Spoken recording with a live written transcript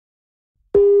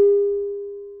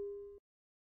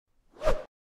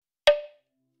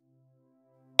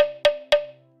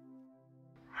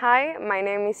Hi, my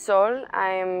name is Sol. I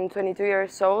am 22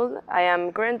 years old. I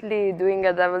am currently doing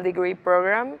a double degree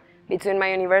program between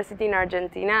my university in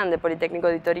Argentina and the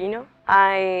Politecnico di Torino.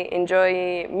 I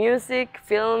enjoy music,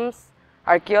 films,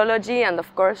 archaeology, and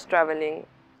of course traveling.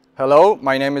 Hello,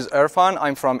 my name is Irfan.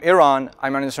 I'm from Iran.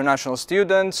 I'm an international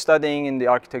student studying in the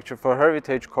Architecture for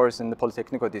Heritage course in the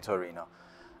Politecnico di Torino.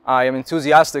 I am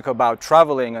enthusiastic about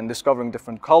traveling and discovering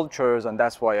different cultures, and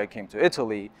that's why I came to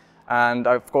Italy. And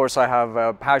of course, I have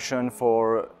a passion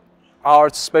for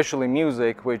arts, especially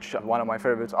music, which is one of my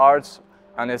favorite arts,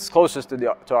 and it's closest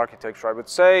to architecture, I would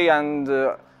say, and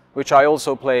which I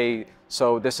also play.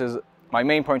 So this is my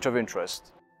main point of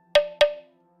interest.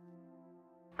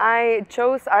 I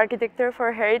chose architecture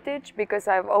for heritage because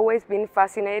I've always been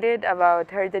fascinated about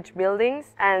heritage buildings,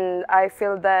 and I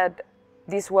feel that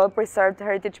these well-preserved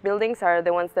heritage buildings are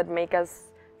the ones that make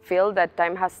us feel that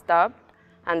time has stopped.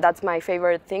 And that's my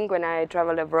favorite thing when I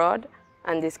travel abroad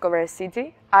and discover a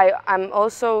city. I'm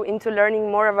also into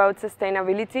learning more about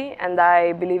sustainability, and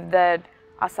I believe that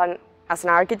as an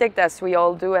architect, as we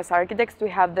all do as architects,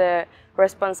 we have the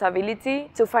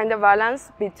responsibility to find a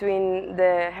balance between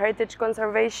the heritage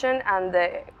conservation and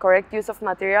the correct use of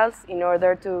materials in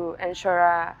order to ensure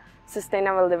a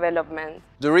sustainable development.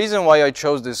 The reason why I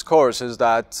chose this course is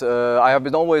that I have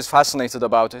been always fascinated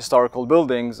about historical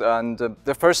buildings, and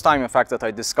the first time in fact that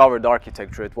I discovered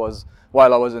architecture, it was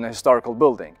while I was in a historical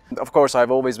building. Of course,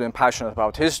 I've always been passionate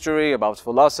about history, about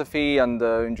philosophy, and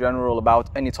in general about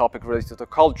any topic related to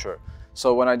culture.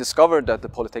 So when I discovered that the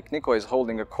Politecnico is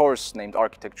holding a course named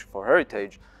Architecture for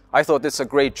Heritage, I thought it's a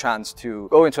great chance to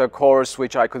go into a course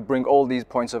which I could bring all these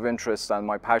points of interest and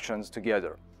my passions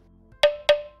together.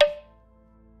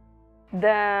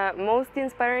 The most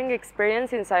inspiring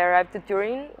experience since I arrived to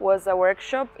Turin was a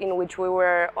workshop in which we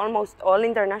were almost all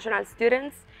international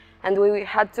students, and we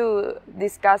had to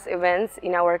discuss events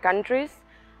in our countries,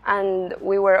 and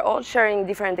we were all sharing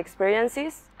different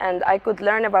experiences, and I could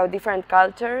learn about different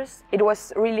cultures. It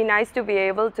was really nice to be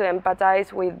able to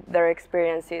empathize with their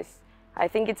experiences. I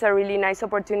think it's a really nice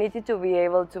opportunity to be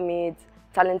able to meet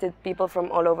talented people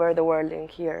from all over the world in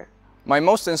here. My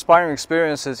most inspiring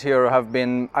experiences here have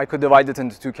been, I could divide it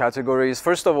into two categories.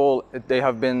 First of all, they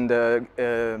have been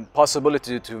the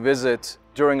possibility to visit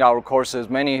during our courses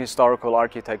many historical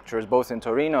architectures, both in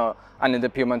Torino and in the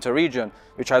Piemonte region,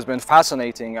 which has been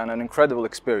fascinating and an incredible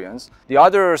experience. The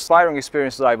other inspiring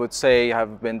experiences, I would say,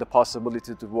 have been the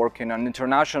possibility to work in an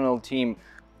international team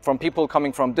from people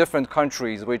coming from different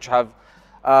countries, which have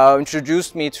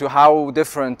introduced me to how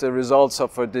different the results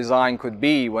of a design could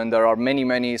be when there are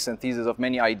many syntheses of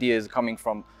many ideas coming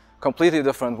from completely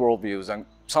different worldviews and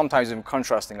sometimes even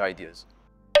contrasting ideas.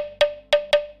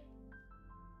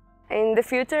 In the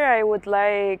future, I would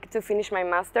like to finish my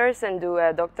master's and do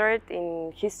a doctorate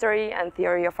in history and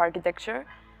theory of architecture.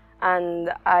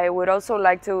 And I would also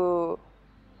like to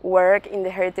work in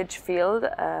the heritage field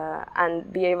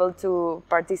and be able to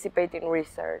participate in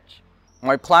research.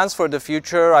 My plans for the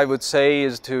future, I would say,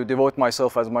 is to devote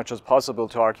myself as much as possible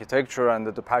to architecture and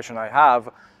the passion I have.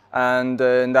 And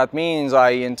that means I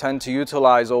intend to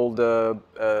utilize all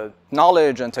the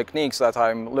knowledge and techniques that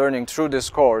I'm learning through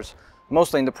this course,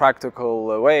 mostly in the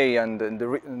practical way and in the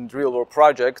real-world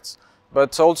projects.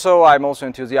 But also, I'm also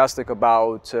enthusiastic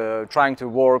about trying to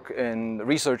work in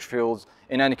research fields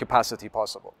in any capacity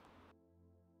possible.